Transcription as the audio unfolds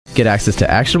Get access to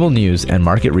actionable news and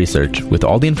market research with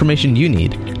all the information you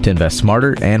need to invest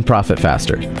smarter and profit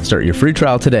faster. Start your free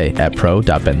trial today at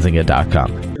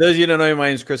pro.benzinga.com. For those of you who don't know me, my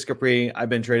name is Chris Capri. I've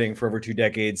been trading for over 2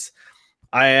 decades.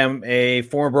 I am a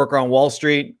former broker on Wall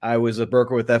Street. I was a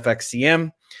broker with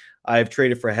FXCM. I've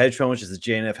traded for a hedge fund, which is a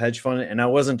JNF hedge fund. And I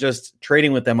wasn't just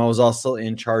trading with them. I was also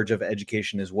in charge of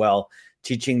education as well,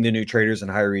 teaching the new traders and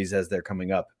hirees as they're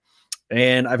coming up.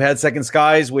 And I've had Second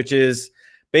Skies, which is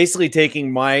basically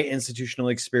taking my institutional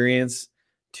experience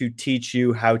to teach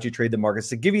you how to trade the markets,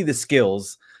 to give you the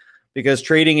skills, because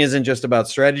trading isn't just about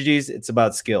strategies, it's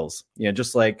about skills. You know,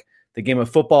 just like the game of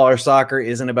football or soccer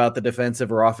isn't about the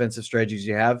defensive or offensive strategies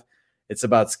you have, it's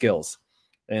about skills.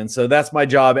 And so that's my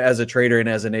job as a trader and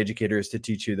as an educator, is to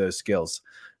teach you those skills.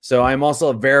 So I'm also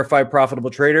a verified profitable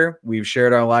trader. We've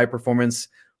shared our live performance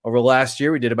over the last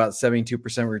year. We did about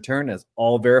 72% return as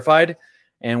all verified.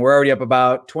 And we're already up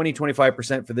about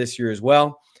 25% for this year as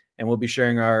well. And we'll be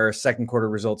sharing our second quarter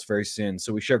results very soon.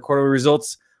 So we share quarterly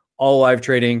results, all live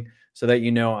trading, so that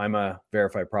you know I'm a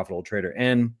verified profitable trader.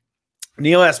 And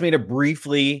Neil asked me to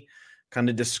briefly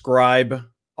kind of describe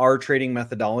our trading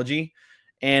methodology.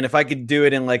 And if I could do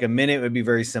it in like a minute, it would be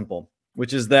very simple,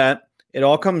 which is that it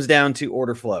all comes down to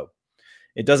order flow.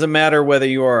 It doesn't matter whether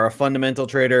you are a fundamental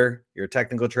trader, you're a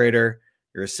technical trader,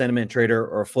 you're a sentiment trader,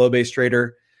 or a flow-based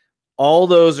trader. All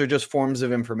those are just forms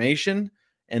of information,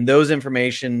 and those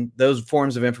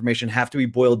forms of information have to be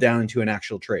boiled down into an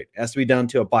actual trade. It has to be done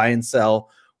to a buy and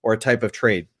sell or a type of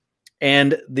trade.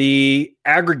 And the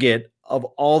aggregate of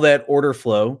all that order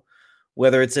flow,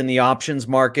 whether it's in the options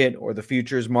market or the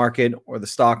futures market or the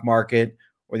stock market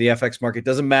or the FX market,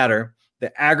 doesn't matter.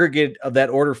 The aggregate of that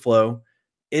order flow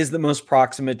is the most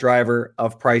proximate driver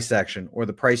of price action or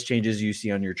the price changes you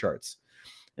see on your charts.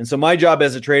 And so my job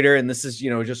as a trader, and this is,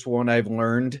 just one I've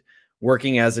learned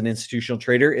working as an institutional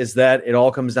trader, is that it all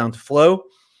comes down to flow.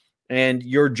 And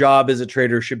your job as a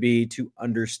trader should be to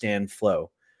understand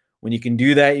flow. When you can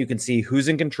do that, you can see who's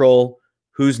in control,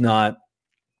 who's not.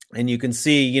 And you can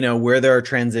see, where there are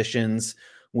transitions,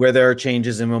 where there are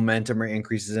changes in momentum or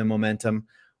increases in momentum,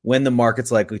 when the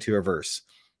market's likely to reverse.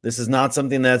 This is not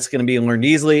something that's going to be learned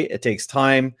easily. It takes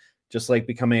time. Just like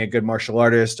becoming a good martial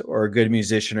artist or a good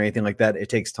musician or anything like that, it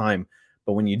takes time.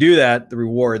 But when you do that, the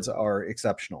rewards are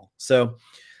exceptional. So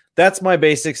that's my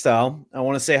basic style. I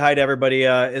want to say hi to everybody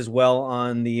as well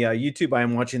on the YouTube. I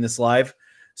am watching this live,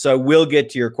 so I will get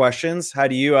to your questions. Hi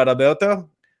to you, Adalberto.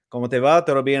 ¿Cómo te va?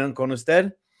 ¿Todo bien con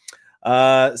usted?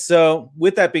 So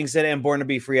with that being said, and Born to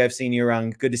Be Free, I've seen you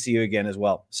around. Good to see you again as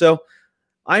well. So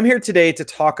I'm here today to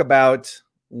talk about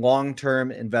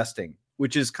long-term investing,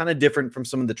 which is kind of different from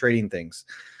some of the trading things.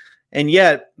 And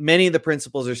yet many of the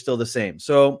principles are still the same.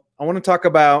 So I want to talk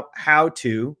about I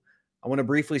want to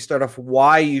briefly start off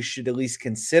why you should at least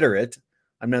consider it.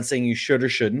 I'm not saying you should or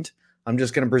shouldn't. I'm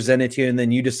just going to present it to you, and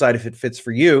then you decide if it fits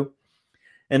for you.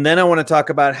 And then I want to talk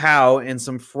about how and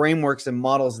some frameworks and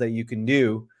models that you can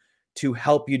do to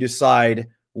help you decide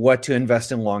what to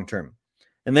invest in long-term.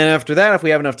 And then after that, if we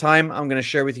have enough time, I'm going to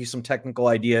share with you some technical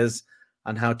ideas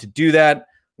on how to do that.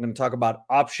 I'm going to talk about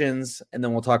options, and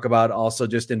then we'll talk about also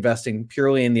just investing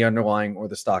purely in the underlying or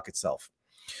the stock itself.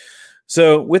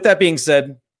 So with that being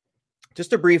said,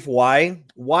 just a brief why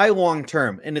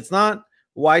long-term. And it's not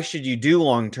why should you do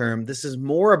long-term. This is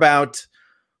more about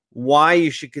why you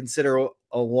should consider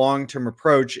a long-term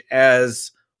approach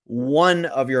as one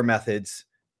of your methods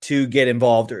to get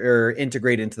involved or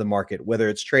integrate into the market, whether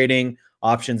it's trading,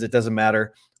 options, it doesn't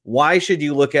matter. Why should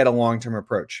you look at a long-term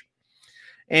approach?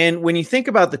 And when you think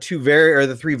about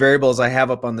the three variables I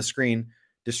have up on the screen,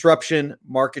 disruption,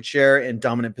 market share, and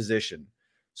dominant position.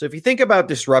 So if you think about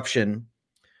disruption,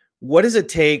 what does it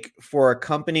take for a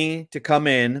company to come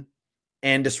in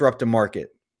and disrupt a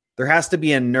market? There has to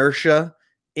be inertia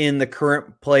in the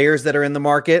current players that are in the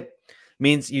market. It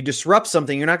means you disrupt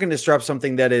something. You're not going to disrupt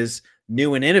something that is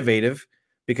new and innovative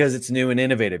because it's new and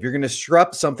innovative. You're going to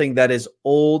disrupt something that is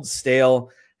old, stale,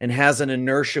 and has an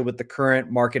inertia with the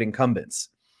current market incumbents.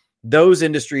 Those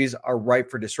industries are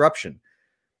ripe for disruption.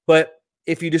 But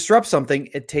if you disrupt something,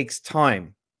 it takes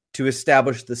time to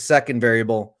establish the second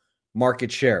variable,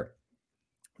 market share.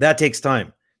 That takes time.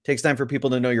 It takes time for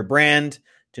people to know your brand,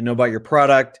 to know about your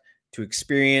product, to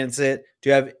experience it,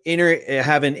 to have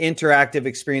an interactive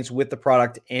experience with the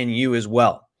product and you as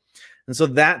well. And so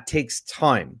that takes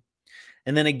time.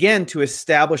 And then again, to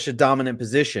establish a dominant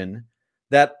position,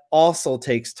 that also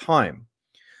takes time.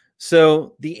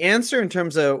 So the answer in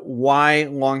terms of why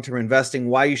long-term investing,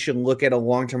 why you should look at a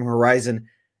long-term horizon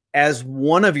as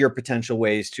one of your potential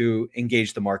ways to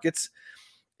engage the markets,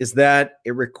 is that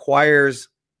it requires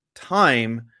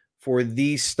time for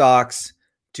these stocks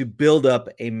to build up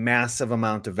a massive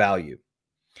amount of value.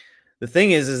 The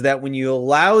thing is that when you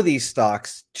allow these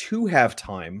stocks to have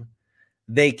time,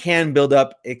 they can build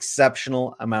up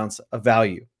exceptional amounts of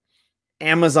value.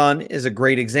 Amazon is a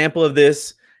great example of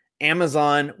this.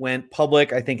 Amazon went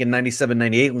public, I think in 97,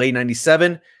 98, late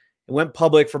 97. It went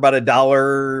public for about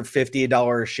 $1.50,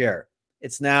 $1 a share.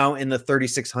 It's now in the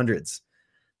 3,600s.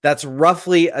 That's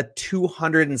roughly a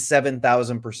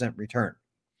 207,000% return.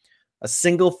 A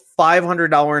single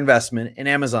 $500 investment in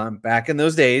Amazon back in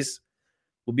those days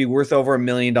will be worth over $1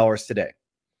 million today.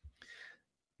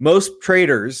 Most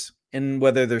traders, and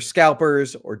whether they're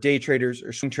scalpers or day traders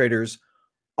or swing traders,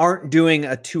 aren't doing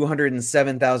a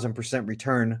 207,000%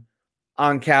 return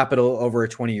on capital over a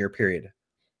 20-year period.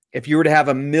 If you were to have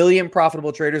 1 million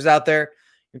profitable traders out there,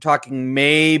 you're talking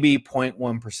maybe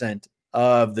 0.1%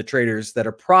 of the traders that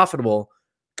are profitable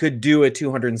could do a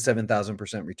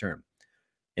 207,000% return.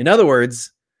 In other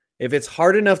words, if it's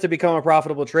hard enough to become a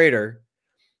profitable trader,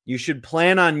 you should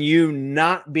plan on you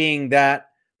not being that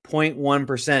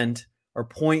 0.1% or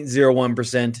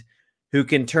 0.01% who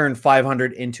can turn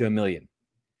 500 into 1 million,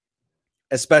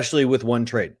 especially with one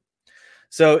trade.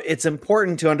 So it's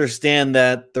important to understand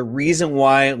that the reason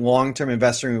why long-term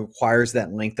investing requires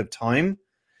that length of time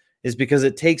is because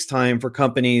it takes time for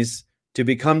companies to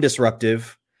become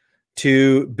disruptive,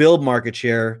 to build market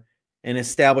share, and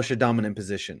establish a dominant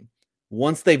position.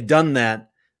 Once they've done that,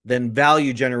 then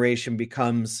value generation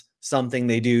becomes something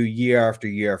they do year after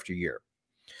year after year.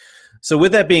 So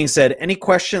with that being said, any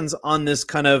questions on this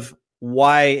kind of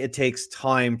why it takes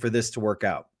time for this to work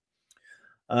out?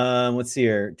 Let's see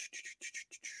here.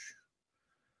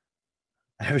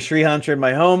 I have a Sri Hunter in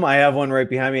my home. I have one right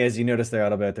behind me. As you notice, they're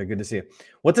out about there. Good to see you.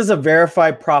 What does a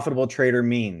verified profitable trader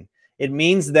mean? It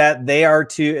means that they are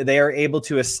able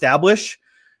to establish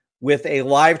with a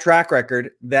live track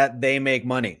record that they make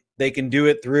money. They can do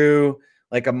it through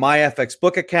like a MyFX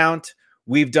book account.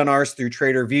 We've done ours through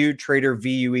TraderVue,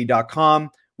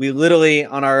 tradervue.com. We literally,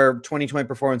 on our 2020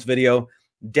 performance video,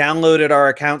 downloaded our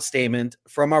account statement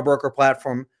from our broker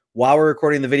platform while we're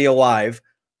recording the video live,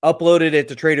 uploaded it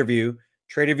to TraderVue.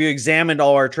 TraderVue examined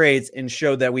all our trades and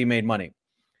showed that we made money.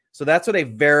 So that's what a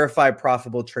verified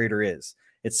profitable trader is.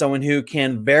 It's someone who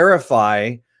can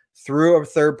verify through a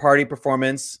third-party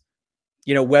performance,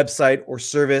 website or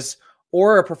service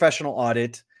or a professional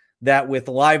audit that with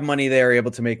live money, they are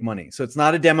able to make money. So it's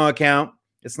not a demo account.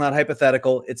 It's not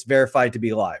hypothetical. It's verified to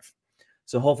be live.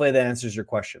 So hopefully that answers your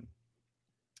question.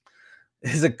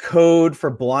 Is a code for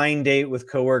blind date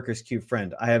with coworkers, cute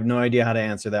friend? I have no idea how to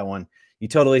answer that one. You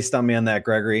totally stumped me on that,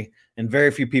 Gregory, and very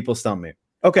few people stump me.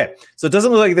 Okay, so it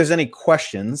doesn't look like there's any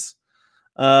questions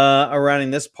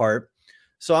around this part.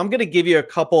 So I'm going to give you a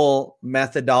couple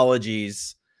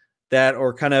methodologies that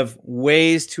are kind of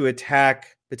ways to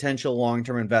attack potential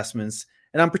long-term investments.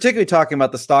 And I'm particularly talking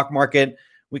about the stock market.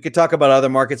 We could talk about other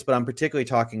markets, but I'm particularly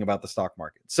talking about the stock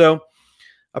market. So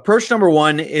approach number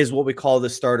one is what we call the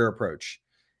starter approach.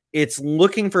 It's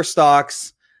looking for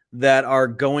stocks that are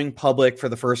going public for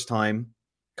the first time,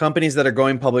 companies that are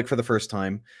going public for the first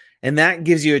time. And that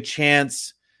gives you a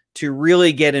chance to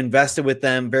really get invested with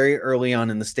them very early on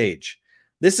in the stage.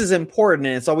 This is important,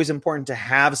 and it's always important to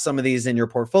have some of these in your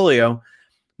portfolio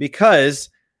because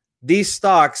these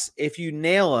stocks, if you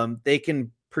nail them, they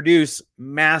can produce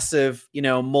massive,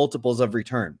 multiples of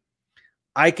return.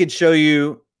 I could show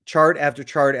you chart after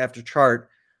chart after chart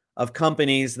of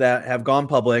companies that have gone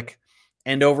public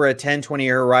and over a 10,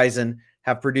 20-year horizon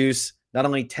have produced not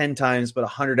only 10 times, but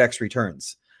 100x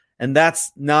returns. And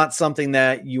that's not something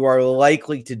that you are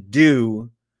likely to do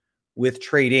with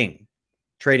trading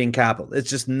capital. It's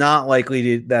just not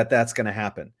likely that that's going to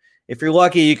happen. If you're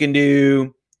lucky, you can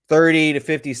do 30 to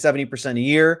 50, 70% a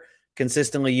year,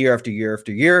 consistently year after year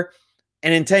after year.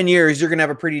 And in 10 years, you're going to have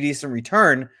a pretty decent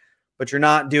return, but you're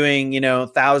not doing,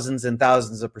 thousands and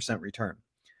thousands of percent return.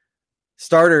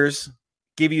 Starters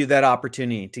give you that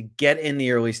opportunity to get in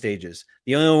the early stages.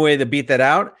 The only way to beat that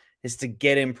out is to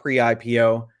get in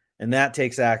pre-IPO, and that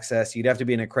takes access. You'd have to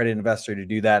be an accredited investor to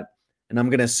do that. And I'm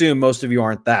going to assume most of you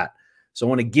aren't that. So I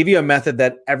want to give you a method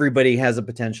that everybody has a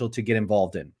potential to get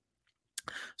involved in.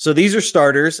 So these are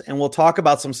starters, and we'll talk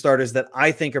about some starters that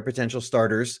I think are potential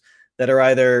starters that are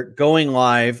either going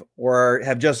live or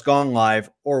have just gone live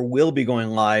or will be going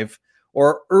live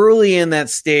or early in that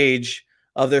stage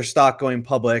of their stock going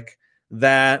public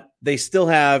that they still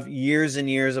have years and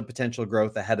years of potential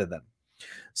growth ahead of them.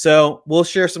 So we'll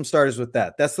share some starters with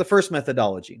that. That's the first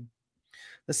methodology.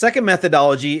 The second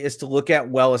methodology is to look at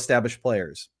well-established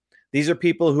players. These are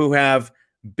people who have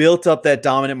built up that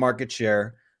dominant market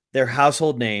share, they're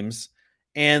household names,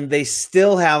 and they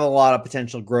still have a lot of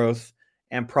potential growth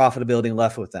and profitability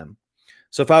left with them.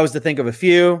 So if I was to think of a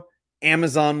few,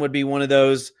 Amazon would be one of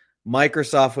those.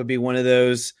 Microsoft would be one of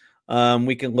those.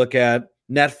 We can look at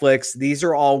Netflix. These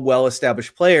are all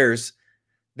well-established players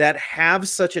that have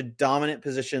such a dominant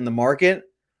position in the market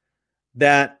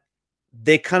that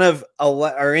they kind of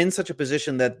are in such a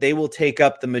position that they will take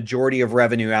up the majority of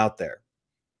revenue out there.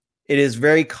 It is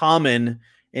very common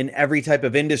in every type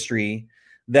of industry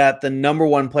that the number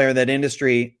one player in that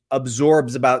industry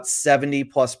absorbs about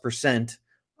 70+%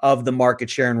 of the market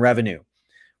share and revenue.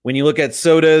 When you look at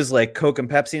sodas like Coke and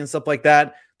Pepsi and stuff like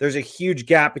that, there's a huge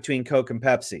gap between Coke and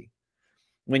Pepsi.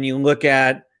 When you look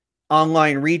at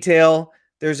online retail,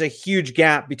 there's a huge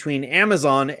gap between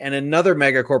Amazon and another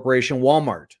mega corporation,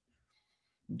 Walmart.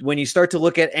 When you start to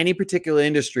look at any particular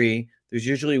industry, there's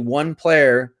usually one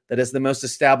player that is the most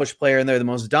established player and they're the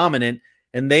most dominant,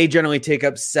 and they generally take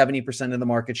up 70% of the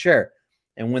market share.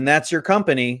 And when that's your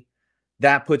company,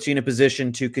 that puts you in a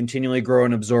position to continually grow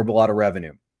and absorb a lot of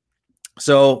revenue.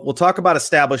 So we'll talk about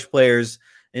established players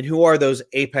and who are those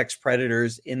apex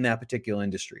predators in that particular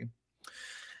industry.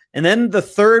 And then the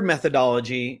third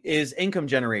methodology is income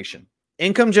generation.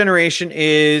 Income generation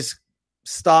is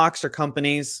stocks or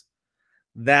companies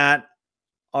that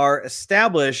are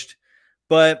established,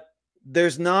 but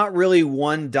there's not really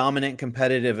one dominant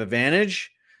competitive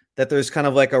advantage, that there's kind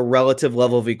of like a relative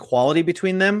level of equality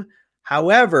between them.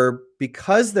 However,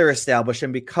 because they're established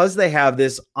and because they have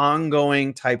this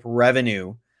ongoing type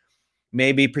revenue,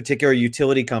 maybe particular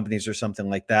utility companies or something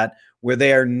like that, where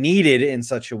they are needed in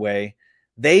such a way,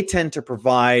 they tend to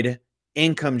provide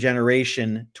income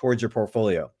generation towards your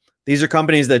portfolio. These are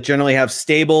companies that generally have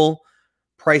stable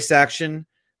price action,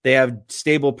 they have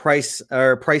stable price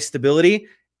stability,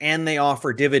 and they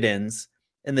offer dividends.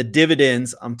 And the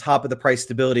dividends on top of the price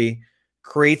stability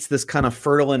creates this kind of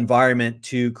fertile environment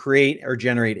to create or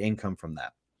generate income from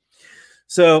that.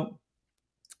 So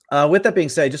with that being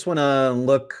said, I just want to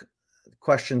look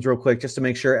questions real quick just to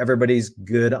make sure everybody's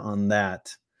good on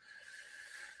that.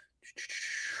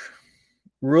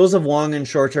 Rules of long and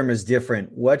short term is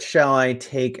different. What shall I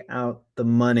take out the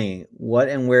money? What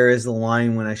and where is the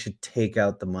line when I should take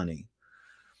out the money?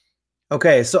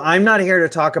 Okay, so I'm not here to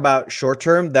talk about short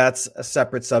term. That's a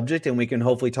separate subject, and we can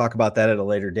hopefully talk about that at a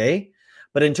later day.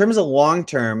 But in terms of long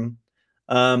term,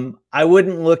 I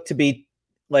wouldn't look to be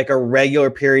like a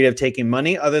regular period of taking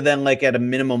money other than like at a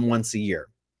minimum once a year.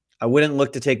 I wouldn't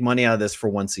look to take money out of this for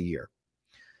once a year,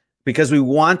 because we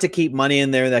want to keep money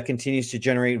in there that continues to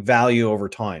generate value over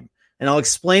time. And I'll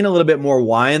explain a little bit more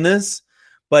why in this.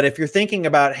 But if you're thinking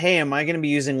about, hey, am I going to be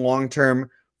using long-term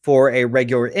for a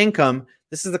regular income?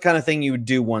 This is the kind of thing you would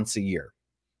do once a year.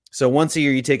 So once a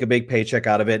year, you take a big paycheck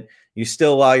out of it. You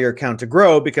still allow your account to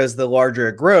grow, because the larger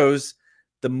it grows,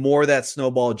 the more that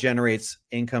snowball generates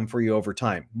income for you over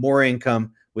time. More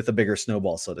income with a bigger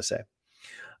snowball, so to say.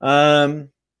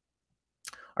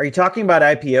 Are you talking about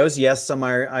IPOs? Yes, some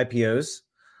are IPOs.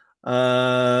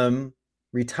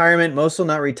 Retirement, most will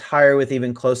not retire with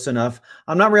even close enough.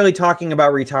 I'm not really talking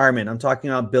about retirement. I'm talking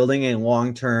about building a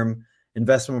long-term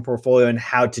investment portfolio and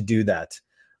how to do that.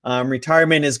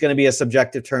 Retirement is going to be a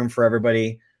subjective term for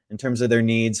everybody in terms of their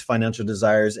needs, financial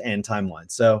desires, and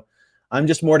timelines. So I'm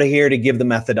just more here to give the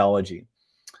methodology.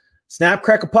 Snap,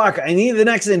 crack a puck. I need the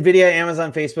next NVIDIA,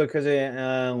 Amazon, Facebook because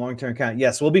of long-term account.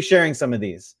 Yes, we'll be sharing some of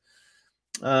these.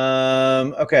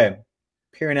 Okay.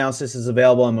 Peer analysis is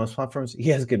available on most platforms. He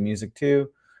has good music too.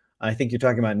 I think you're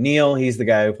talking about Neil. He's the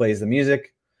guy who plays the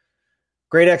music.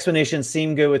 Great explanations.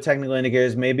 Seem good with technical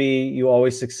indicators. Maybe you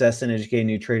always success in educating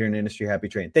new trader in industry. Happy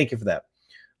trading. Thank you for that.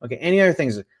 Okay. Any other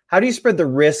things? How do you spread the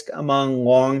risk among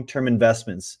long-term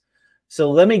investments?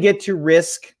 So let me get to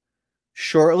risk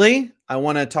shortly. I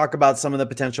want to talk about some of the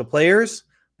potential players,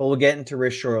 but we'll get into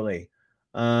risk shortly.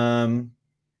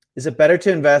 Is it better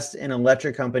to invest in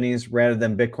electric companies rather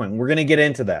than Bitcoin? We're going to get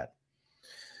into that.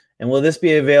 And will this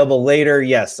be available later?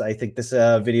 Yes, I think this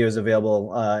video is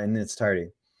available in its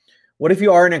entirety. What if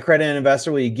you are an accredited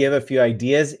investor? Will you give a few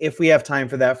ideas? If we have time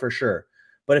for that, for sure.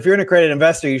 But if you're an accredited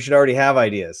investor, you should already have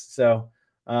ideas. So,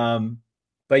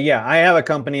 but yeah, I have a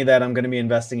company that I'm going to be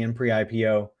investing in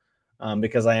pre-IPO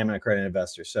because I am an accredited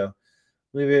investor. So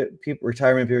leave it,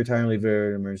 retirement, leave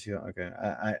it, emergency. Okay,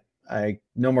 I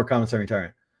no more comments on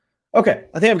retirement. Okay,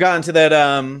 I think I've gotten to that.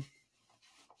 And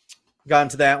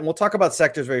we'll talk about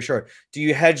sectors very short. Do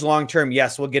you hedge long term?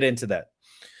 Yes, we'll get into that.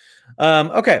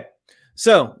 Okay,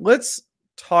 so let's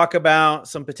talk about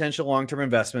some potential long term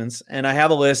investments, and I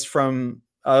have a list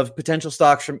of potential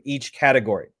stocks from each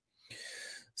category.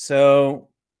 So,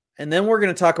 and then we're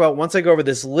going to talk about, once I go over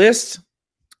this list,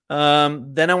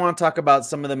 then I want to talk about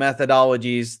some of the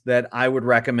methodologies that I would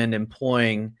recommend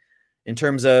employing in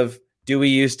terms of, do we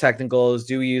use technicals?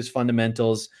 Do we use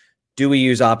fundamentals? Do we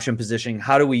use option positioning?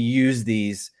 How do we use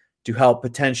these to help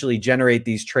potentially generate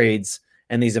these trades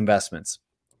and these investments?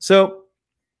 So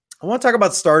I want to talk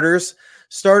about starters.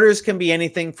 Starters can be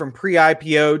anything from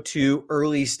pre-IPO to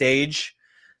early stage.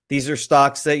 These are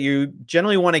stocks that you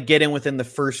generally want to get in within the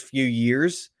first few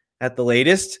years at the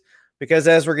latest, because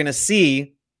as we're going to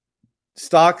see,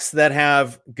 stocks that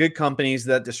have good companies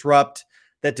that disrupt,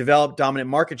 that develop dominant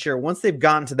market share, once they've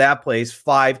gotten to that place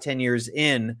 5-10 years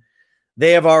in,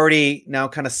 they have already now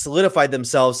kind of solidified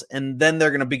themselves, and then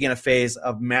they're going to begin a phase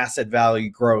of massive value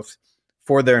growth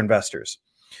for their investors.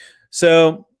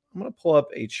 So I'm going to pull up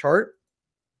a chart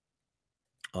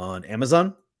on Amazon.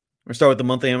 I'm going to start with the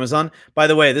monthly Amazon. By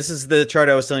the way, this is the chart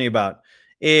I was telling you about.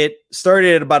 It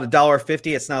started at about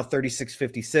 $1.50. It's now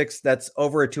 $36.56. That's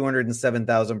over a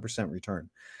 207,000% return.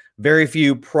 Very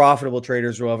few profitable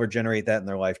traders will ever generate that in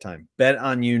their lifetime. Bet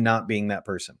on you not being that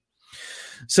person.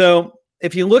 So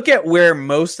if you look at where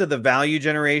most of the value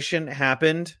generation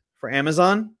happened for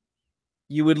Amazon,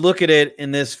 you would look at it in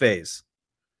this phase.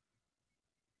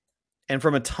 And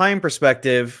from a time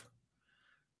perspective,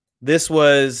 this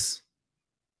was,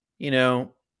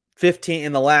 15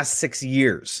 in the last 6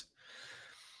 years.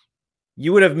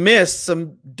 You would have missed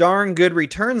some darn good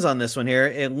returns on this one here.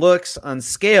 It looks on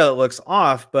scale, it looks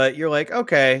off, but you're like,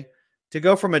 okay, to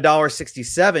go from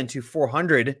 $1.67 to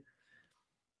 400,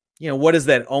 what is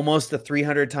that? Almost a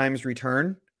 300 times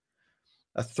return,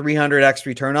 a 300x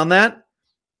return on that.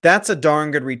 That's a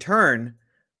darn good return,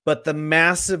 but the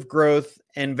massive growth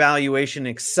and valuation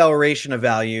acceleration of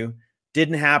value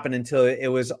didn't happen until it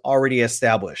was already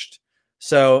established.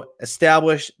 So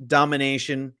established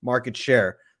domination, market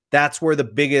share. That's where the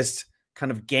biggest kind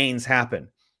of gains happen.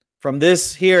 From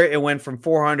this here, it went from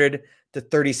 400 to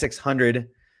 3,600.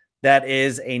 That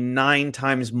is a 9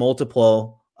 times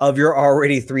multiple of your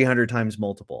already 300 times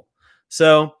multiple.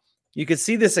 So you could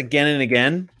see this again and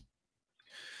again,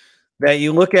 that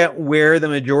you look at where the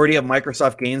majority of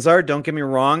Microsoft gains are. Don't get me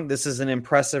wrong. This is an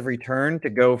impressive return to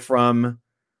go from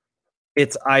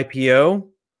its IPO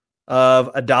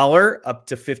of $1 up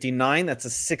to 59. That's a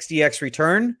 60x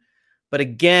return. But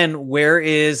again, where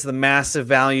is the massive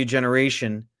value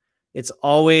generation? It's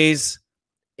always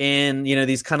in,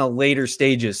 these kind of later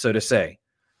stages, so to say.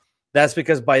 That's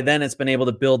because by then it's been able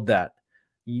to build that.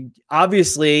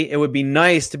 Obviously, it would be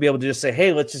nice to be able to just say,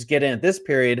 hey, let's just get in at this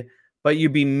period, but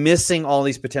you'd be missing all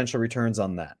these potential returns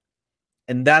on that.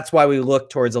 And that's why we look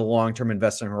towards a long-term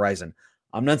investment horizon.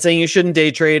 I'm not saying you shouldn't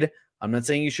day trade. I'm not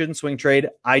saying you shouldn't swing trade.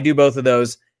 I do both of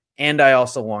those, and I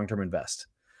also long-term invest.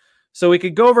 So we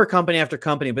could go over company after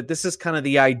company, but this is kind of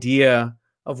the idea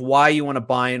of why you want to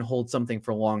buy and hold something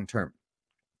for long-term,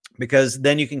 because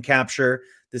then you can capture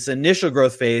this initial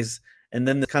growth phase and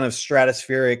then the kind of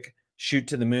stratospheric shoot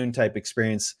to the moon type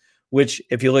experience, which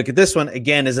if you look at this one,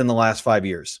 again, is in the last 5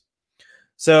 years.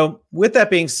 So with that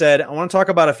being said, I want to talk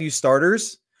about a few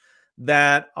starters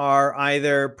that are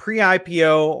either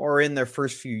pre-IPO or in their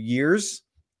first few years,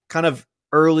 kind of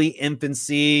early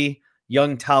infancy,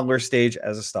 young toddler stage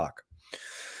as a stock.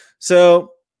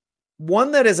 So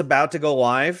one that is about to go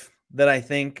live that I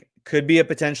think could be a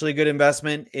potentially good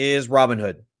investment is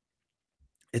Robinhood.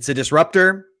 It's a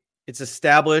disruptor. It's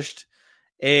established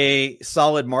a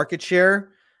solid market share,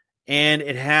 and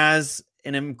it has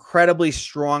an incredibly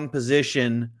strong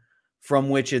position from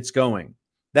which it's going.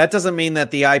 That doesn't mean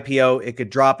that the IPO, it could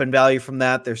drop in value from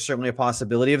that. There's certainly a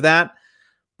possibility of that.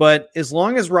 But as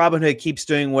long as Robinhood keeps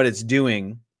doing what it's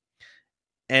doing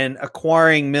and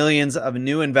acquiring millions of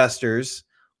new investors,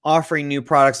 offering new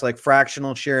products like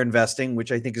fractional share investing,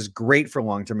 which I think is great for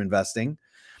long-term investing,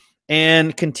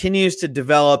 and continues to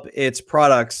develop its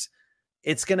products,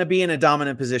 it's going to be in a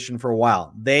dominant position for a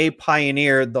while. They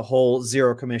pioneered the whole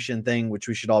zero commission thing, which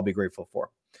we should all be grateful for.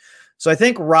 So I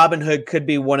think Robinhood could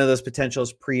be one of those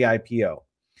potentials pre-IPO.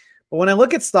 But when I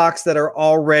look at stocks that are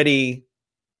already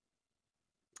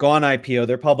gone IPO,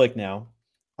 they're public now,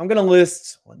 I'm going to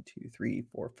list 1, 2, 3,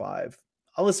 4, 5.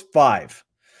 I'll list 5.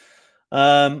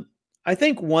 I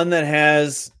think one that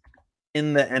has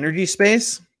in the energy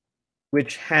space,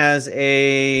 which has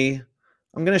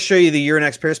I'm going to show you the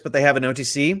Euronext Paris, but they have an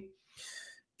OTC,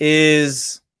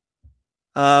 is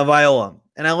Viola.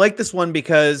 And I like this one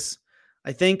because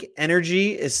I think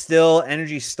energy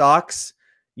stocks,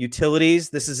 utilities.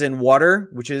 This is in water,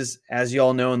 which is, as you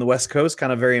all know, in the West Coast,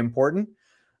 kind of very important.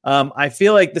 I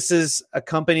feel like this is a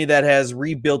company that has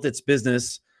rebuilt its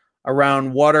business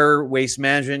around water, waste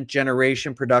management,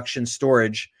 generation, production,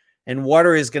 storage. And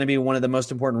water is going to be one of the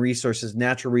most important resources,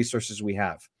 natural resources we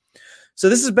have. So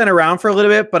this has been around for a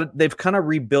little bit, but they've kind of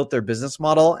rebuilt their business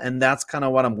model. And that's kind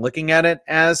of what I'm looking at it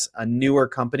as, a newer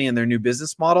company and their new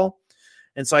business model.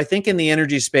 And so I think in the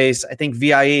energy space, I think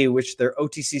VIE, which their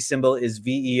OTC symbol is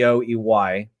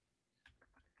VEOEY,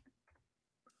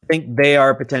 I think they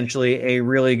are potentially a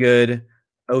really good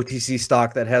OTC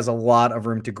stock that has a lot of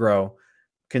room to grow,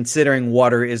 considering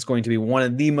water is going to be one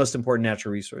of the most important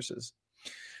natural resources.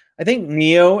 I think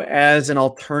NIO as an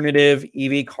alternative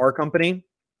EV car company,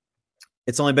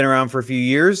 it's only been around for a few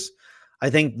years. I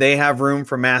think they have room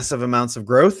for massive amounts of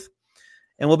growth.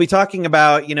 And we'll be talking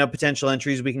about, potential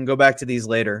entries. We can go back to these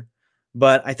later.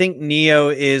 But I think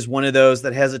NIO is one of those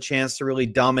that has a chance to really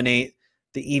dominate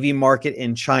the EV market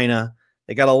in China.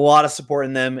 They got a lot of support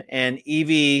in them. And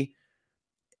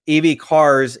EV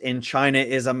cars in China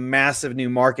is a massive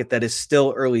new market that is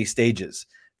still early stages.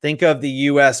 Think of the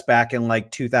US back in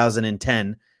like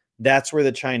 2010. That's where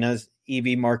the China's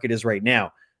EV market is right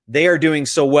now. They are doing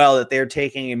so well that they're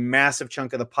taking a massive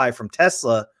chunk of the pie from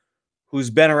Tesla, who's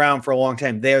been around for a long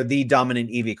time. They are the dominant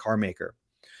EV car maker.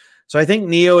 So I think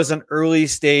NIO is an early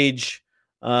stage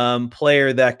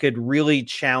player that could really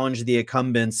challenge the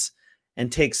incumbents and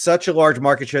take such a large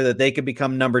market share that they could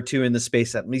become number 2 in the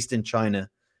space, at least in China,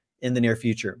 in the near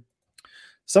future.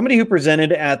 Somebody who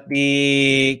presented at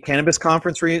the cannabis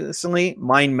conference recently,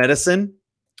 Mind Medicine,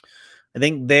 I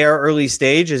think they are early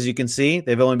stage, as you can see.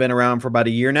 They've only been around for about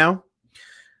a year now.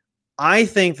 I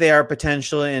think they are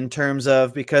potentially in terms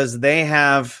of, because they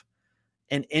have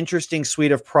an interesting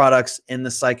suite of products in the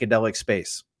psychedelic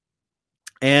space.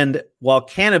 And while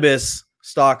cannabis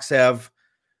stocks have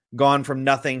gone from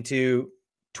nothing to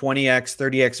 20x,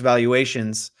 30x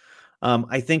valuations,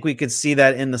 I think we could see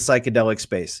that in the psychedelic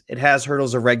space. It has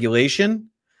hurdles of regulation.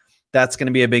 That's going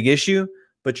to be a big issue,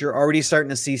 but you're already starting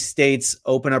to see states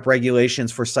open up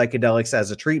regulations for psychedelics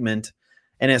as a treatment.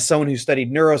 And as someone who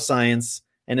studied neuroscience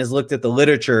and has looked at the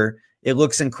literature, it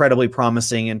looks incredibly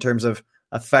promising in terms of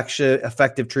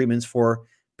effective treatments for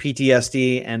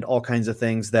PTSD and all kinds of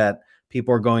things that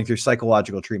people are going through,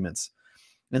 psychological treatments.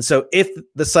 And so if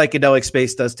the psychedelic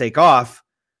space does take off,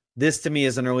 this to me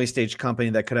is an early stage company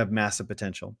that could have massive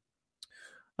potential.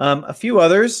 A few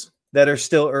others that are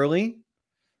still early.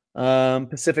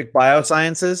 Pacific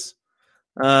Biosciences.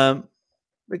 The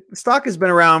stock has been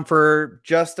around for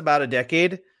just about a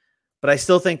decade, but I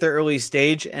still think they're early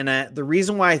stage. And the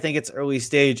reason why I think it's early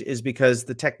stage is because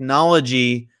the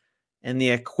technology and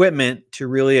the equipment to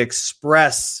really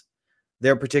express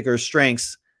their particular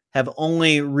strengths have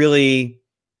only really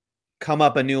come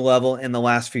up a new level in the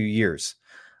last few years.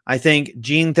 I think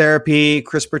gene therapy,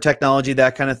 CRISPR technology,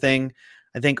 that kind of thing,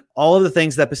 I think all of the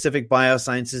things that Pacific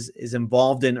Biosciences is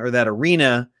involved in, or that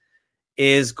arena,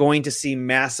 is going to see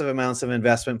massive amounts of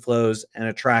investment flows and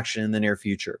attraction in the near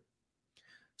future.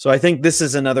 So I think this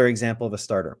is another example of a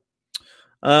starter.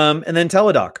 And then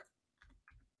Teladoc.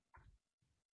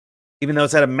 Even though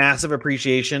it's had a massive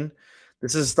appreciation,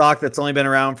 this is a stock that's only been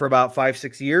around for about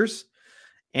 5-6 years.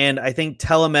 And I think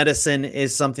telemedicine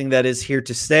is something that is here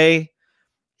to stay.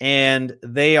 And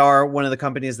they are one of the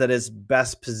companies that is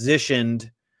best positioned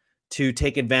to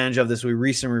take advantage of this. We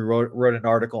recently wrote an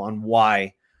article on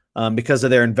why, because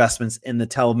of their investments in the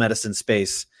telemedicine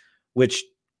space, which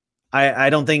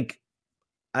I don't think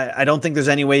there's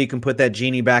any way you can put that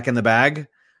genie back in the bag.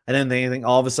 I don't think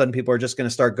all of a sudden people are just going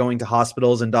to start going to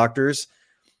hospitals and doctors.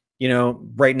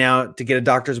 Right now to get a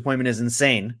doctor's appointment is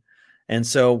insane. And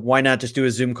so why not just do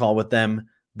a Zoom call with them?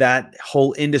 That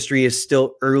whole industry is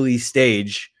still early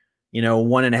stage,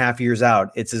 1.5 years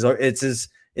out. It's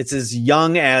as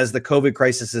young as the COVID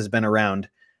crisis has been around.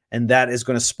 And that is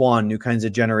going to spawn new kinds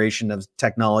of generation of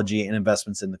technology and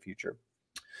investments in the future.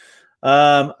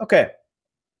 Okay.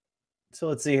 So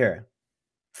let's see here.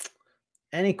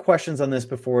 Any questions on this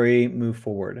before we move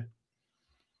forward?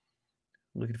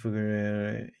 Looking for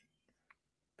a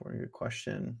good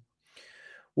question.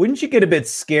 Wouldn't you get a bit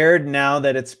scared now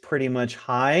that it's pretty much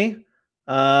high?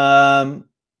 I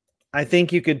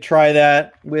think you could try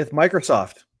that with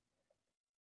Microsoft.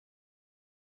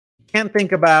 Can't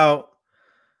think about,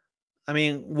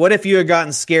 what if you had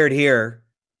gotten scared here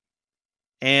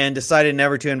and decided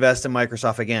never to invest in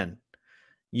Microsoft again?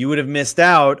 You would have missed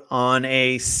out on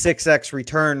a 6x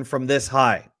return from this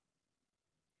high.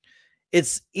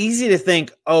 It's easy to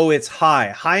think, oh, it's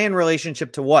high. High in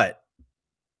relationship to what?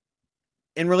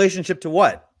 In relationship to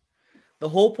what? The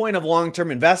whole point of long-term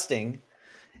investing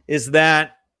is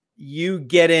that you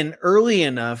get in early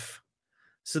enough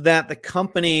so that the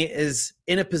company is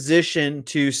in a position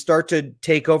to start to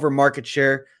take over market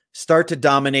share, start to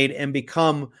dominate, and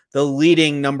become the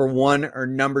leading number 1 or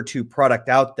number 2 product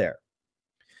out there.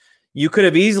 You could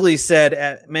have easily said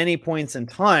at many points in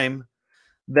time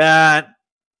that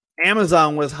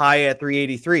Amazon was high at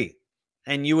 383,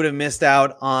 and you would have missed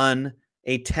out on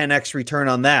a 10x return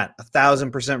on that,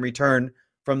 1,000% return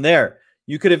from there.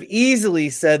 You could have easily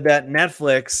said that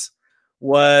Netflix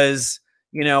was,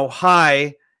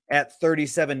 high at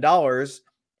 $37,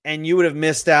 and you would have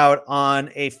missed out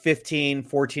on a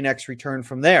 14x return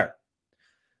from there.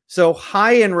 So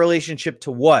high in relationship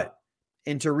to what?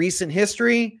 Into recent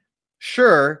history?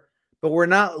 Sure, but we're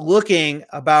not looking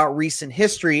about recent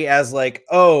history as like,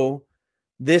 oh,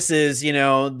 this is,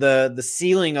 the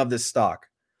ceiling of this stock.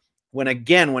 When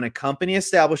a company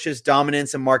establishes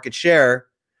dominance and market share,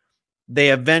 they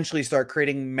eventually start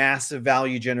creating massive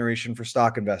value generation for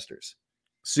stock investors.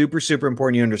 Super, super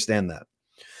important you understand that.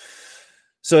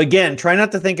 So again, try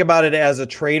not to think about it as a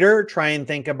trader. Try and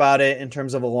think about it in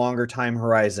terms of a longer time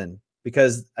horizon.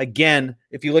 Because again,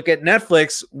 if you look at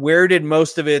Netflix, where did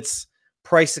most of its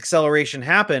price acceleration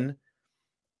happen?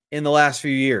 In the last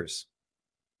few years.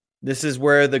 This is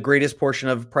where the greatest portion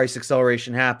of price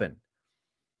acceleration happened.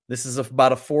 This is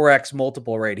about a 4x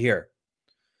multiple right here.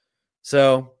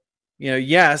 So,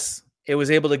 yes, it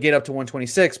was able to get up to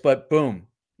 126, but boom,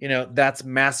 that's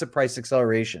massive price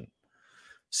acceleration.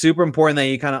 Super important that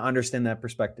you kind of understand that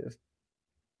perspective.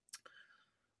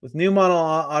 With new model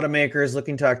automakers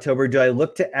looking to October, do I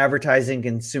look to advertising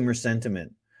consumer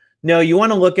sentiment? No, you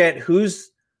want to look at who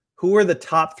are the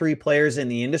top 3 players in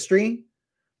the industry,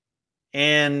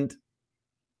 and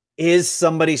is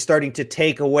somebody starting to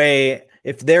take away?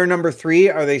 If they're number 3,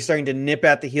 are they starting to nip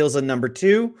at the heels of number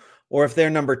 2? Or if they're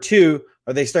number 2,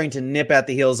 are they starting to nip at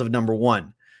the heels of number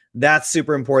 1? That's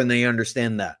super important that you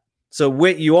understand that. So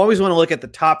you always want to look at the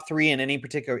top 3 in any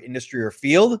particular industry or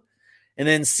field, and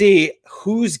then see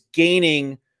who's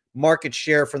gaining market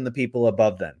share from the people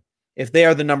above them. If they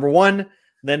are the number 1,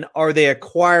 then are they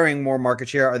acquiring more market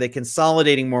share? Are they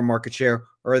consolidating more market share?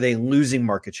 Or are they losing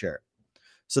market share?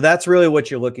 So that's really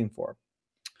what you're looking for.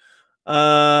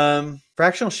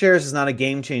 Fractional shares is not a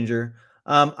game changer.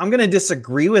 I'm going to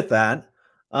disagree with that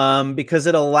because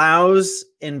it allows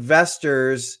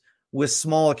investors with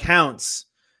small accounts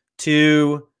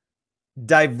to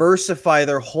diversify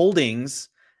their holdings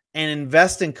and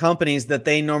invest in companies that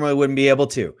they normally wouldn't be able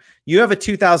to. You have a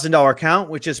 $2,000 account,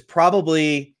 which is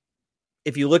probably,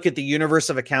 if you look at the universe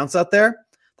of accounts out there,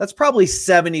 that's probably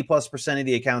 70+% of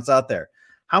the accounts out there.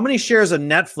 How many shares of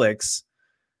Netflix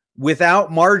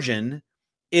without margin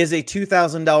is a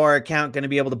 $2,000 account going to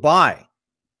be able to buy?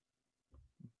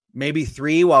 Maybe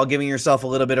 3 while giving yourself a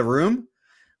little bit of room.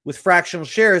 With fractional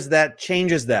shares, that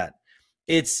changes that.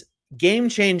 It's game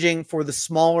changing for the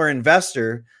smaller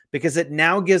investor because it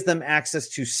now gives them access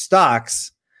to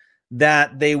stocks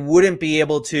that they wouldn't be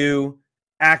able to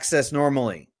access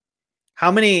normally.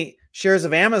 How many shares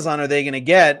of Amazon are they going to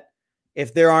get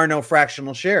if there are no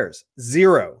fractional shares?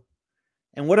 0.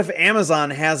 And what if Amazon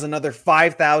has another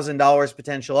 $5,000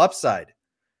 potential upside?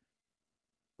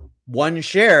 1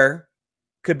 share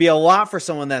could be a lot for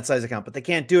someone that size account, but they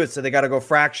can't do it, so they got to go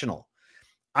fractional.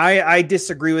 I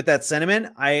disagree with that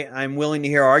sentiment. I'm willing to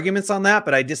hear arguments on that,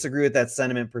 but I disagree with that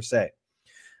sentiment per se.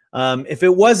 If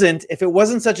it wasn't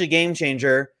such a game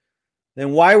changer,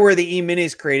 then why were the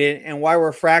E-minis created, and why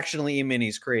were fractional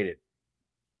E-minis created?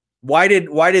 Why did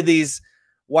these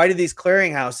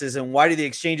clearinghouses and why do the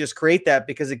exchanges create that?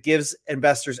 Because it gives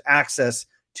investors access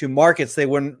to markets they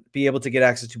wouldn't be able to get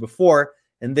access to before,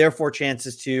 and therefore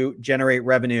chances to generate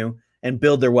revenue and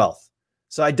build their wealth.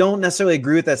 So I don't necessarily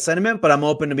agree with that sentiment, but I'm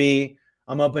open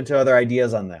to other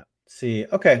ideas on that. See,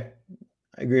 okay.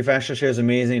 I agree. Fractional shares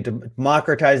amazing.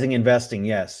 Democratizing investing,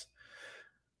 yes.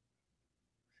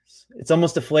 It's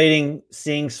almost deflating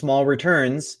seeing small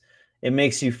returns. It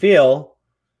makes you feel,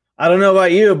 I don't know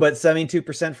about you, but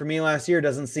 72% for me last year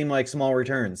doesn't seem like small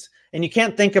returns. And you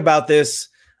can't think about this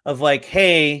of like,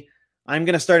 hey, I'm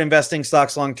going to start investing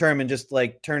stocks long-term and just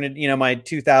like turn it, my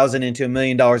 2,000 into $1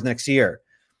 million next year.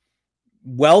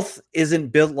 Wealth isn't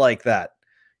built like that.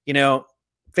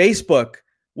 Facebook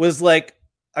was like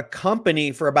a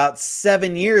company for about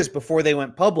 7 years before they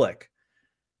went public.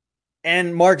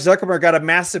 And Mark Zuckerberg got a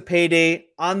massive payday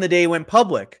on the day he went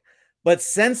public. But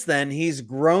since then, he's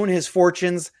grown his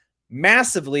fortunes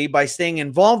massively by staying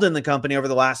involved in the company over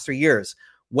the last 3 years.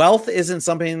 Wealth isn't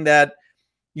something that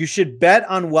you should bet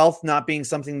on. Wealth not being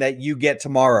something that you get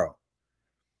tomorrow.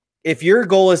 If your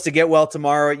goal is to get wealth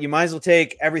tomorrow, you might as well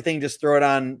take everything, just throw it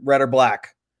on red or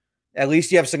black. At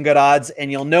least you have some good odds,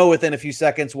 and you'll know within a few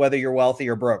seconds whether you're wealthy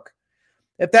or broke.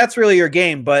 If that's really your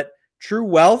game. But true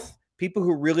wealth, people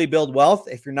who really build wealth,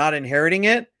 if you're not inheriting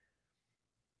it,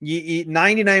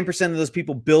 99% of those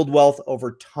people build wealth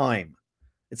over time.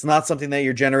 It's not something that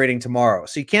you're generating tomorrow.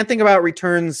 So you can't think about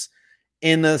returns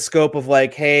in the scope of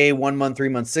like, hey, 1 month, 3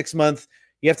 months, 6 months.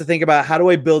 You have to think about, how do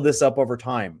I build this up over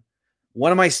time?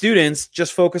 One of my students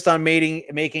just focused on making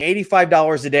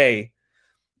 $85 a day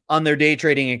on their day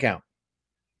trading account.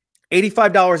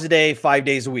 $85 a day, 5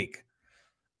 days a week.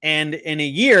 And in a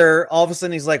year, all of a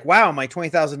sudden he's like, wow, my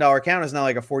 $20,000 account is now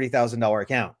like a $40,000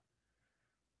 account.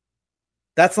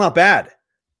 That's not bad,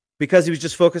 because he was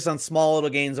just focused on small little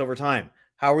gains over time.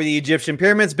 How were the Egyptian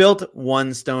pyramids built?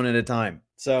 One stone at a time.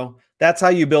 So that's how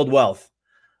you build wealth.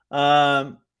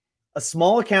 A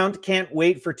small account can't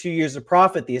wait for 2 years of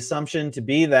profit. The assumption to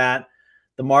be that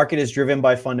the market is driven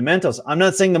by fundamentals. I'm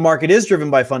not saying the market is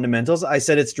driven by fundamentals. I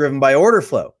said it's driven by order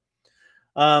flow.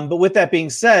 But with that being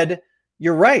said,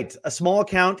 you're right. A small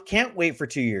account can't wait for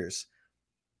 2 years.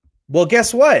 Well,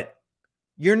 guess what?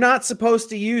 You're not supposed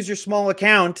to use your small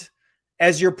account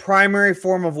as your primary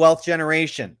form of wealth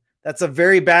generation. That's a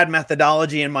very bad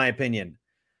methodology, in my opinion.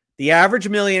 The average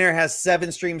millionaire has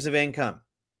 7 streams of income.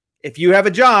 If you have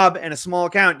a job and a small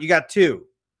account, you got 2.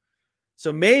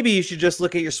 So maybe you should just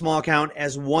look at your small account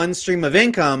as 1 stream of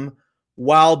income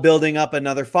while building up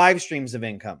another 5 streams of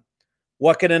income.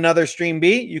 What could another stream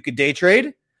be? You could day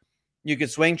trade. You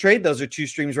could swing trade. Those are 2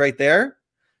 streams right there.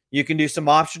 You can do some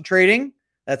option trading.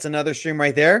 That's another stream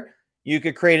right there. You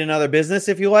could create another business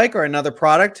if you like, or another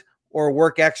product, or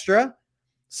work extra.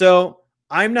 So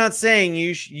I'm not saying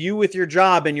you with your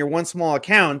job and your 1 small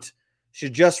account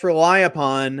should just rely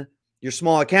upon your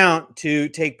small account to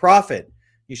take profit.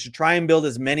 You should try and build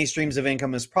as many streams of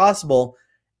income as possible.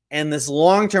 And this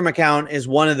long-term account is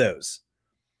one of those.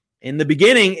 In the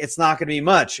beginning, it's not going to be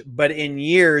much, but in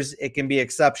years, it can be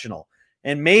exceptional.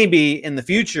 And maybe in the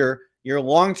future, your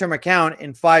long-term account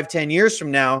in 5-10 years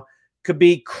from now could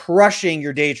be crushing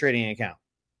your day trading account.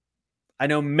 I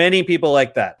know many people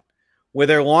like that, where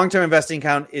their long-term investing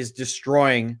account is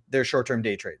destroying their short-term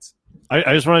day trades.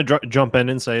 I just want to jump in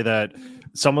and say that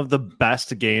some of the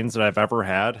best gains that I've ever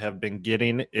had have been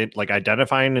getting it, like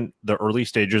identifying in the early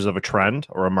stages of a trend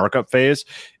or a markup phase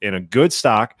in a good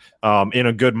stock, in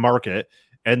a good market,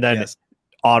 and then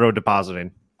auto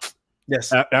depositing.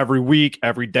 Yes. Every week,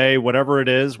 every day, whatever it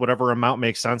is, whatever amount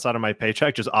makes sense out of my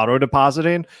paycheck, just auto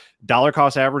depositing, dollar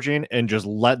cost averaging, and just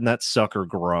letting that sucker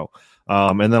grow.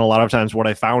 And then a lot of times what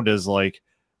I found is like,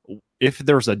 if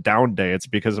there's a down day, it's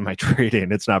because of my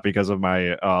trading. It's not because of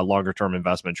my longer term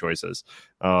investment choices.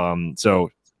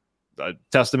 So a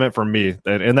testament from me,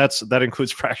 and that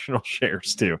includes fractional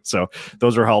shares too. So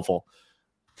those are helpful.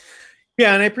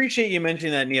 Yeah, and I appreciate you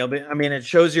mentioning that, Neil. But I mean, it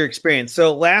shows your experience.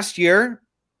 So last year,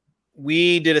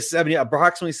 we did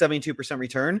approximately 72%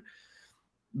 return.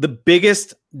 The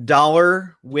biggest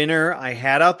dollar winner I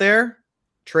had out there,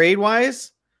 trade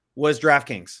wise, was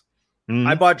DraftKings.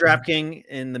 I bought DraftKings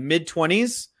in the mid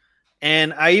 20s.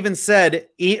 And I even said,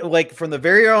 like from the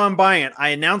very early on buying it, I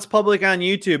announced public on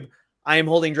YouTube, I am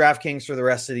holding DraftKings for the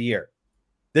rest of the year.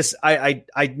 I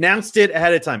announced it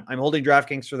ahead of time. I'm holding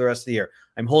DraftKings for the rest of the year.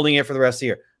 I'm holding it for the rest of the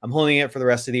year. I'm holding it for the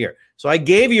rest of the year. So I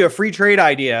gave you a free trade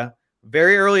idea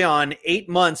very early on, 8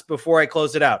 months before I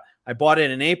closed it out. I bought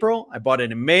it in April. I bought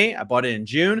it in May. I bought it in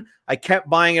June. I kept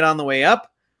buying it on the way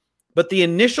up. But the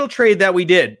initial trade that we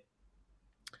did,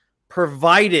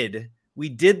 provided we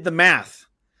did the math,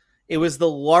 it was the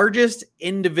largest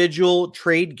individual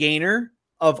trade gainer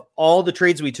of all the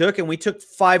trades we took. And we took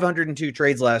 502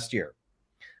 trades last year.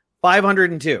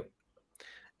 502.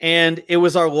 And it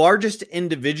was our largest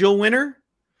individual winner.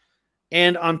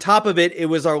 And on top of it, it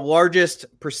was our largest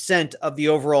percent of the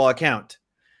overall account.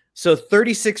 So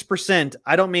 36%,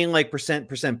 I don't mean like percent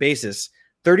basis,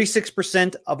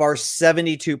 36% of our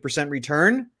 72%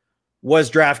 return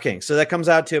was DraftKings. So that comes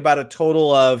out to about a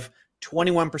total of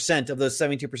 21% of those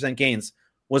 72% gains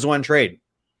was one trade.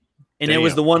 And Damn. It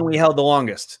was the one we held the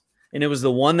longest. And it was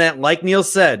the one that, like Neil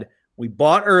said, we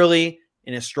bought early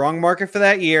in a strong market for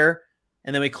that year.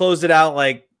 And then we closed it out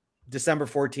like December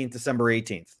 14th, December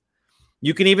 18th.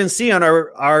 You can even see on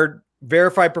our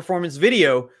verified performance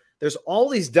video, there's all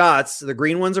these dots. The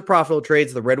green ones are profitable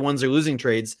trades. The red ones are losing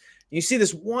trades. You see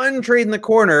this one trade in the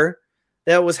corner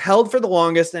that was held for the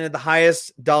longest and had the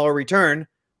highest dollar return.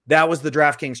 That was the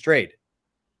DraftKings trade.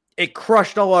 It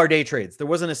crushed all our day trades. There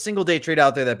wasn't a single day trade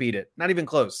out there that beat it. Not even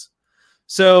close.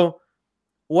 So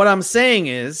what I'm saying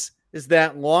is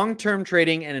that long-term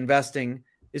trading and investing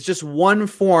is just one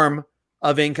form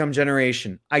of income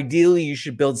generation. Ideally, you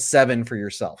should build 7 for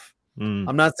yourself.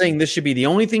 I'm not saying this should be the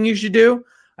only thing you should do.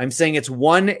 I'm saying it's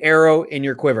one arrow in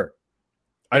your quiver.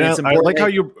 I like how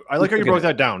you broke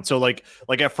that down. So like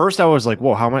at first I was like,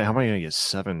 whoa, how am I going to get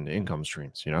 7 income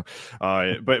streams? You know,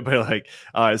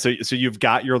 so you've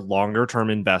got your longer term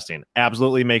investing.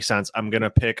 Absolutely makes sense. I'm going to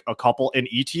pick a couple in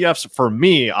ETFs. For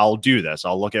me, I'll do this.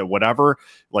 I'll look at whatever,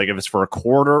 like if it's for a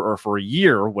quarter or for a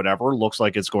year, whatever looks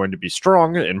like it's going to be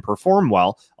strong and perform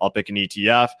well. I'll pick an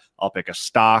ETF. I'll pick a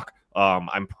stock.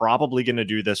 I'm probably going to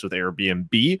do this with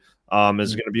Airbnb.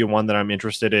 Is going to be one that I'm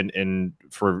interested in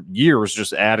for years,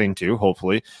 just adding to,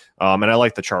 hopefully. And I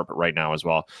like the chart right now as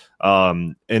well.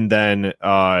 And then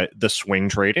the swing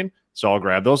trading. So I'll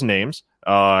grab those names.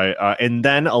 And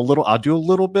then I'll do a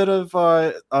little bit of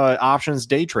options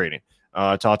day trading.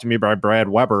 Taught to me by Brad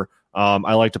Weber.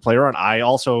 I like to play around. I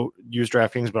also use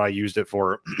DraftKings, but I used it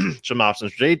for some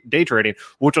options day trading,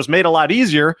 which was made a lot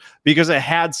easier because it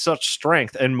had such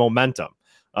strength and momentum.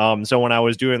 So when I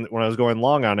was going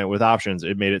long on it with options,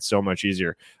 it made it so much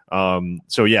easier. I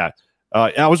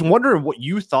was wondering what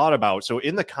you thought about. So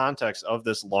in the context of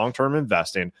this long-term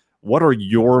investing, what are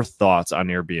your thoughts on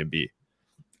Airbnb?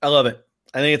 I love it.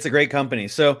 I think it's a great company.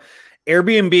 So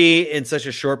Airbnb in such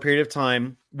a short period of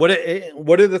time, what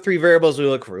are the 3 variables we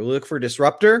look for? We look for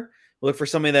disruptor, we look for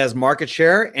somebody that has market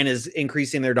share and is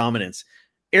increasing their dominance.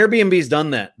 Airbnb's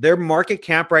done that. Their market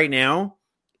cap right now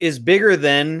is bigger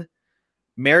than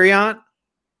Marriott,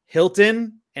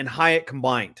 Hilton, and Hyatt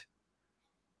combined.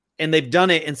 And they've done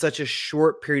it in such a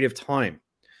short period of time.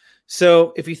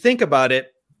 So if you think about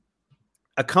it,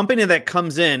 a company that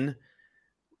comes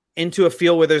into a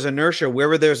field where there's inertia,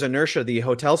 wherever there's inertia, the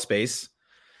hotel space,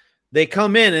 they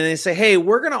come in and they say, hey,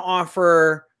 we're going to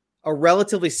offer a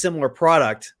relatively similar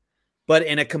product, but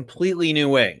in a completely new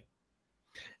way.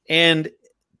 And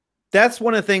that's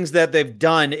one of the things that they've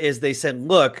done is they said,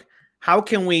 look, how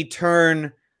can we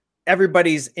turn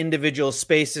everybody's individual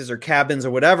spaces or cabins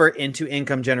or whatever into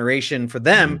income generation for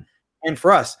them and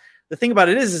for us? The thing about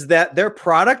it is that their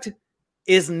product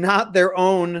is not their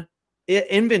own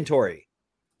inventory.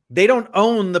 They don't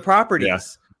own the properties. Yeah.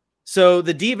 So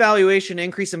the devaluation,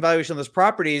 increase in valuation of those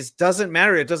properties doesn't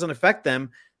matter. It doesn't affect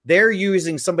them. They're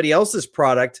using somebody else's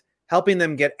product, helping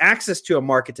them get access to a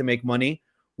market to make money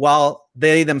while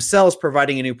they themselves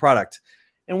providing a new product.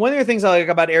 And one of the things I like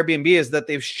about Airbnb is that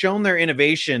they've shown their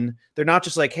innovation. They're not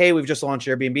just like, hey, we've just launched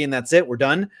Airbnb and that's it, we're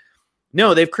done.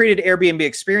 No, they've created Airbnb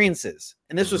experiences.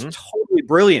 And this was totally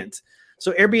brilliant.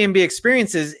 So Airbnb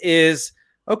experiences is,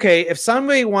 okay, if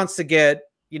somebody wants to get,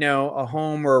 a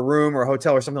home or a room or a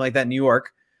hotel or something like that in New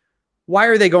York, why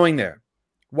are they going there?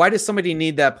 Why does somebody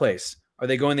need that place? Are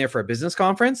they going there for a business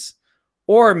conference?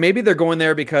 Or maybe they're going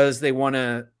there because they want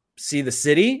to see the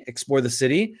city, explore the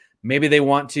city. Maybe they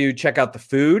want to check out the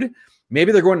food.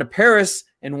 Maybe they're going to Paris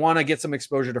and want to get some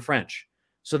exposure to French.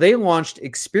 So they launched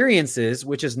experiences,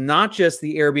 which is not just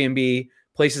the Airbnb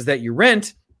places that you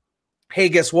rent. Hey,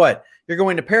 guess what? You're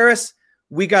going to Paris.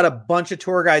 We got a bunch of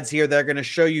tour guides here that are going to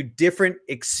show you different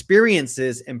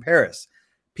experiences in Paris.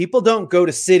 People don't go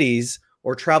to cities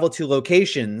or travel to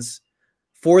locations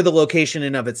for the location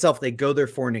in of itself. They go there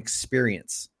for an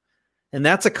experience. And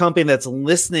that's a company that's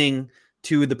listening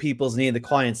to the people's need, the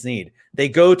client's need. They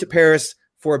go to Paris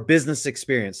for a business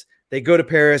experience. They go to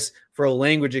Paris for a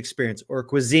language experience or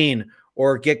cuisine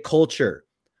or get culture.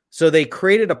 So they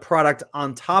created a product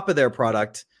on top of their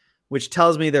product, which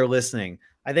tells me they're listening.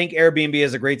 I think Airbnb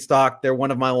is a great stock. They're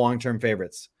one of my long-term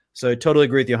favorites. So I totally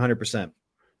agree with you 100%.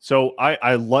 So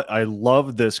I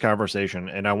love this conversation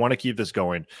and I want to keep this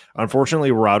going.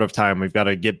 Unfortunately, we're out of time. We've got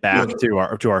to get back to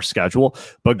our schedule.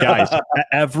 But guys,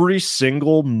 every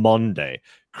single Monday,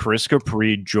 Chris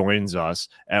Capri joins us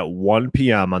at 1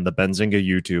 p.m. on the Benzinga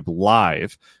YouTube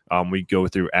live. We go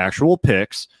through actual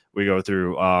picks. We go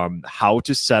through how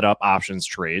to set up options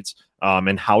trades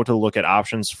and how to look at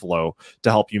options flow to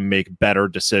help you make better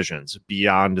decisions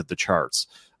beyond the charts.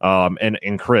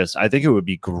 And Chris, I think it would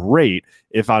be great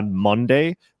if on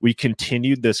Monday we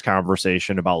continued this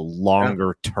conversation about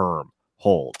longer term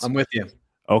holds. I'm with you.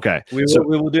 Okay. We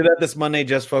will do that this Monday,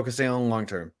 just focusing on long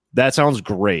term. That sounds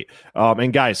great.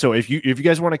 And guys, so if you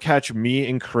guys want to catch me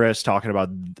and Chris talking about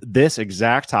this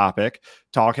exact topic,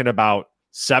 talking about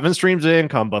 7 streams of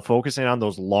income, but focusing on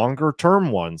those longer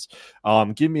term ones,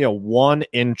 give me a 1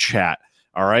 in chat.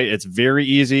 All right. It's very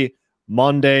easy.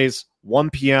 Mondays, 1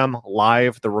 p.m.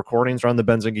 live. The recordings are on the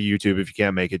Benzinga YouTube if you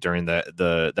can't make it during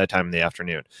that time in the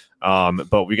afternoon.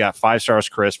 But we got 5 stars,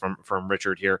 Chris, from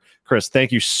Richard here. Chris,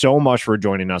 thank you so much for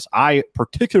joining us. I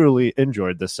particularly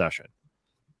enjoyed this session.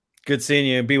 Good seeing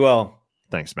you. Be well.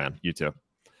 Thanks, man. You too.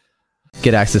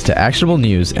 Get access to actionable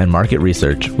news and market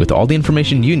research with all the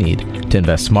information you need to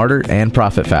invest smarter and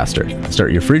profit faster.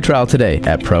 Start your free trial today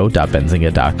at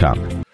pro.benzinga.com.